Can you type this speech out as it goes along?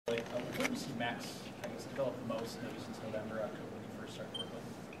you see Max, I guess, develop the most maybe since November, October when you first started working with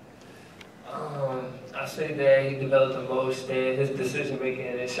him? I say that he developed the most in his decision making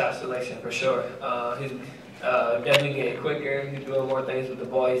and his shot selection for sure. He's definitely getting quicker. He's doing more things with the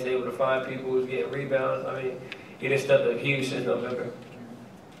ball. He's able to find people. He's getting rebounds. I mean, he just stepped up huge since November.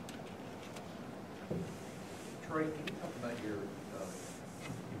 Troy, can you talk about your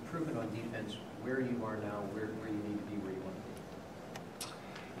improvement on defense, where you are now, where you need to be, where you want to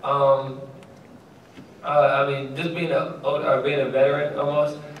be? I mean, just being a veteran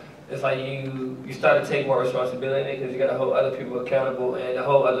almost, it's like you start to take more responsibility because you got to hold other people accountable, and to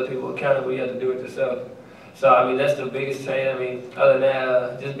hold other people accountable, you have to do it yourself. So, I mean, that's the biggest change. I mean, other than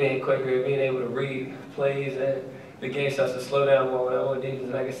that, just being quicker, being able to read plays, and the game starts to slow down more when I'm on defense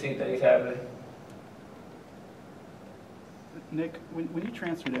and I can see things happening. Nick, when you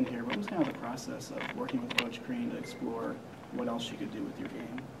transferred in here, what was kind of the process of working with Coach Crean to explore what else you could do with your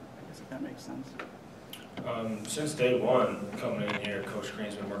game? I guess if that makes sense. Since day one, coming in here, Coach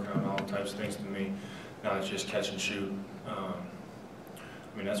Crean's been working on all types of things with me, not just catch and shoot. I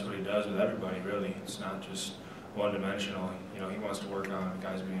mean, that's what he does with everybody, really. It's not just one-dimensional. You know, he wants to work on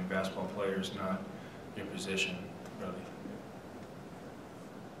guys being basketball players, not your position, really.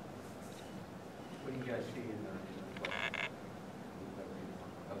 What do you guys see in the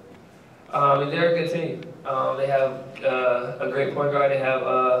They're a good team. They have a great point guard. They have,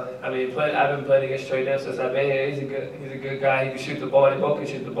 I've been playing against Trey Dance since I've been here. He's a good guy. He can shoot the ball. They both can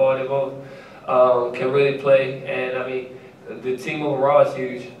shoot the ball. They both can really play. And I mean, the team overall is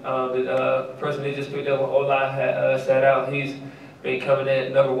huge. The person they just picked up, Ola, sat out. He's been coming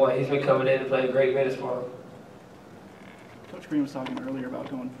in #1. He's been coming in and playing great minutes for him. Coach Crean was talking earlier about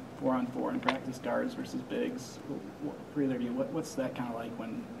going 4-on-4 and practice guards versus bigs. For either of you, what's that kind of like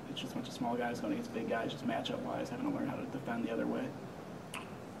when it's just a bunch of small guys going against big guys, just matchup-wise, having to learn how to defend the other way?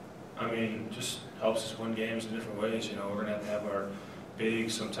 I mean, just helps us win games in different ways. You know, we're going to have our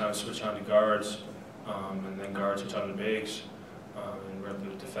bigs sometimes switch on to guards, and then guards switch on to bigs. And we're able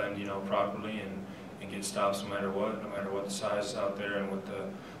to defend, you know, properly and get stops no matter what the size is out there and what the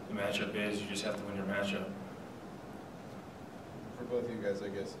matchup is. You just have to win your matchup. For both of you guys, I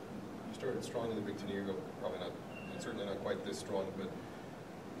guess, you started strong in the Big Ten a year ago, probably not, and certainly not quite this strong, but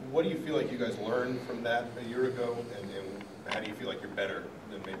what do you feel like you guys learned from that a year ago, and how do you feel like you're better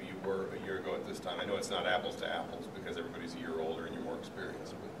than maybe you were a year ago at this time? I know it's not apples to apples because everybody's a year older and you're more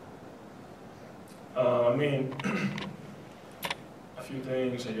experienced. But. I mean, a few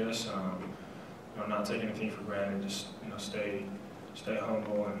things, I guess. You know, not take anything for granted. Just, you know, stay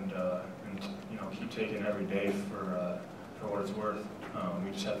humble and you know, keep taking every day for what it's worth.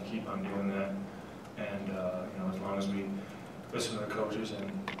 We just have to keep on doing that, and you know, as long as we listen to the coaches and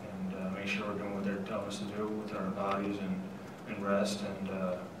make sure we're doing what they're telling us to do with our bodies and rest and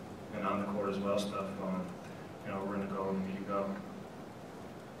on the court as well stuff, you know, we're going to go and need to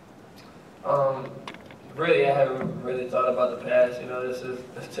go. Really, I haven't really thought about the past. You know,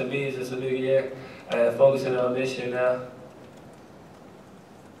 to me, it's just a new year. Focusing on this year now.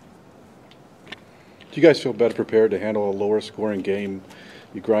 Do you guys feel better prepared to handle a lower scoring game?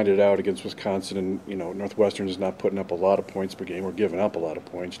 You grinded it out against Wisconsin, and you know Northwestern is not putting up a lot of points per game or giving up a lot of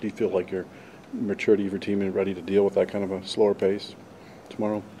points. Do you feel like your maturity of your team is ready to deal with that kind of a slower pace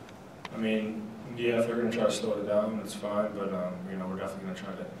tomorrow? I mean, yeah, if they're going to try to slow it down, that's fine. But you know, we're definitely going to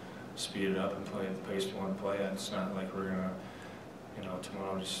try to speed it up and play at the pace we want to play at. It's not like we're going to, you know,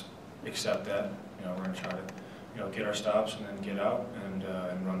 tomorrow just accept that. You know, we're going to try to, you know, get our stops and then get out and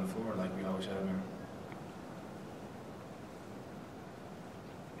run the floor like we always have been.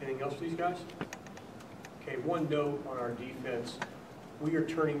 Anything else for these guys? Okay, one note on our defense. We are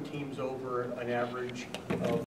turning teams over an average of